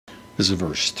This is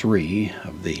verse 3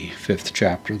 of the 5th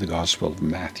chapter of the Gospel of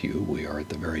Matthew. We are at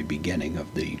the very beginning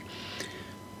of the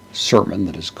sermon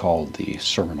that is called the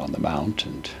Sermon on the Mount,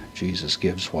 and Jesus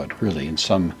gives what really in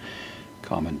some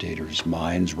commentators'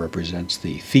 minds represents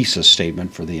the thesis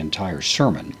statement for the entire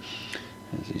sermon.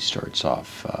 As he starts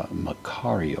off,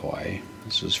 Makarioi.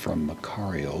 This is from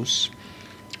Makarios.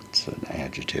 It's an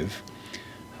adjective.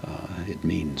 It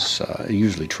means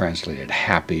usually translated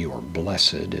happy or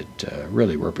blessed. It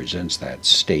really represents that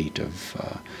state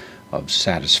of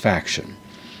satisfaction.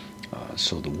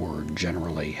 So the word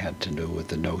generally had to do with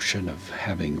the notion of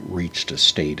having reached a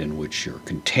state in which you're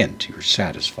content, you're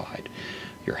satisfied,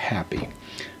 you're happy.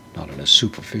 Not in a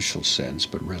superficial sense,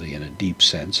 but really in a deep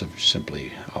sense of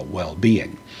simply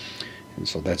well-being. And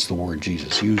so that's the word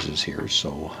Jesus uses here,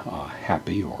 so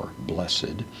happy or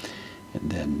blessed. And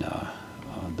then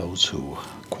those who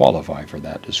qualify for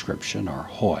that description are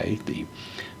hoi, the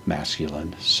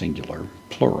masculine, singular,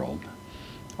 plural,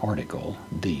 article,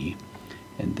 the,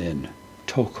 and then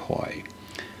tokhoi.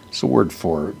 It's the word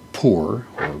for poor,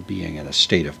 or being in a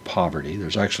state of poverty.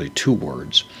 There's actually two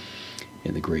words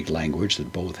in the Greek language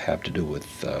that both have to do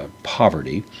with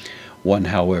poverty. One,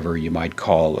 however, you might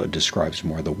call, describes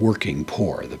more the working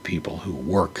poor, the people who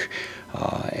work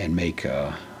and make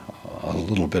a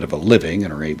little bit of a living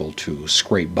and are able to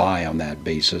scrape by on that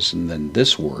basis. And then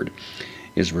this word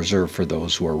is reserved for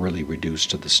those who are really reduced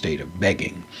to the state of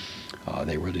begging.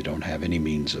 They really don't have any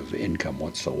means of income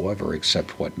whatsoever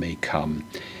except what may come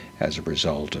as a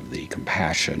result of the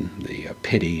compassion, the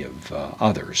pity of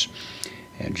others.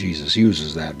 And Jesus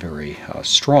uses that very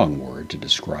strong word to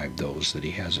describe those that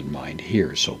he has in mind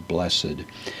here. So blessed,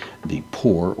 the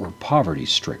poor or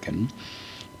poverty-stricken.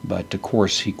 But of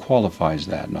course he qualifies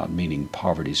that, not meaning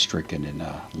poverty-stricken in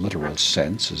a literal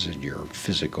sense, as in your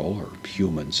physical or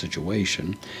human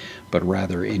situation, but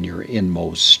rather in your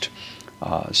inmost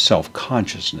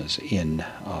self-consciousness, in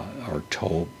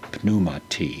arto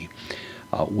pneumati,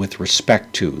 with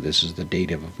respect to, this is the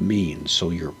dative of means,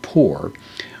 so you're poor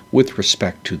with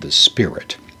respect to the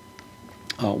spirit,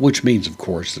 which means, of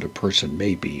course, that a person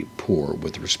may be poor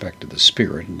with respect to the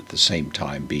spirit and at the same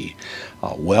time be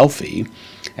wealthy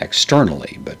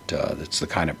externally, but that's the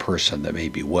kind of person that may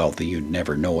be wealthy. You'd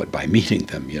never know it by meeting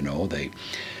them, you know. They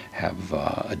have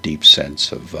a deep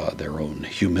sense of their own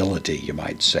humility, you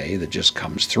might say, that just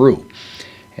comes through.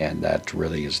 And that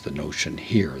really is the notion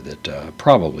here that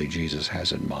probably Jesus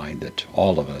has in mind, that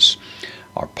all of us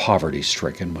are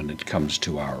poverty-stricken when it comes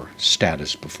to our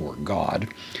status before God,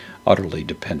 utterly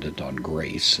dependent on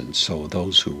grace. And so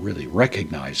those who really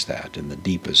recognize that in the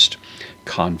deepest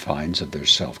confines of their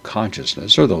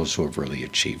self-consciousness are those who have really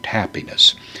achieved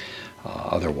happiness.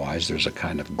 Otherwise, there's a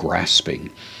kind of grasping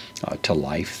to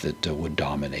life that would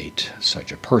dominate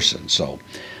such a person. So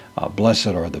blessed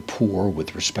are the poor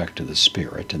with respect to the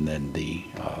spirit, and then the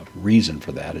reason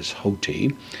for that is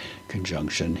hoti,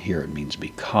 conjunction. Here it means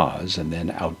because, and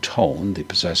then auton, the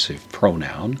possessive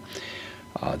pronoun.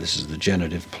 This is the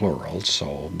genitive plural,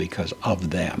 so because of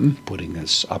them, putting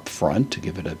this up front to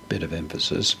give it a bit of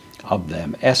emphasis, of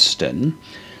them esten,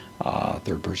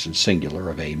 third person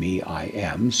singular of me, I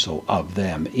am, so of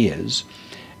them is.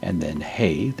 And then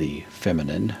he, the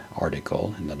feminine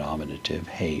article in the nominative,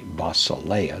 he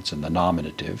basileia, it's in the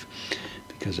nominative,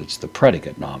 because it's the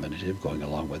predicate nominative going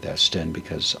along with esten,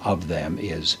 because of them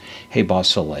is he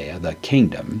basileia, the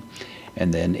kingdom.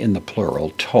 And then in the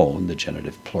plural, ton, the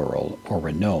genitive plural,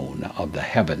 orinon, of the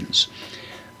heavens,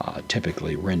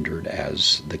 typically rendered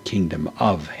as the kingdom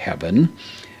of heaven,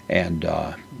 and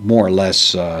more or less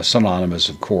synonymous,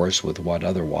 of course, with what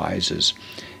otherwise is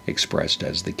expressed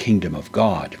as the kingdom of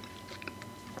God.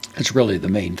 It's really the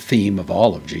main theme of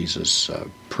all of Jesus'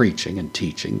 preaching and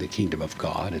teaching, the kingdom of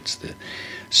God. It's the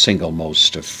single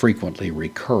most frequently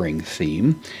recurring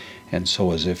theme. And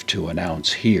so as if to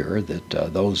announce here that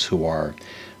those who are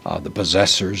the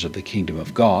possessors of the kingdom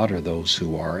of God are those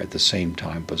who are at the same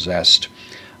time possessed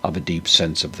of a deep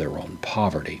sense of their own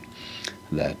poverty.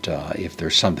 That if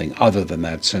there's something other than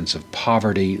that sense of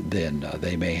poverty, then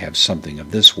they may have something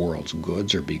of this world's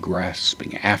goods or be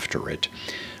grasping after it,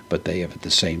 but they have at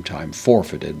the same time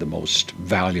forfeited the most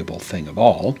valuable thing of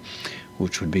all,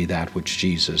 which would be that which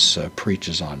Jesus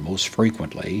preaches on most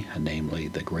frequently, namely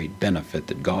the great benefit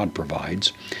that God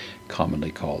provides,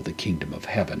 commonly called the kingdom of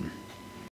heaven.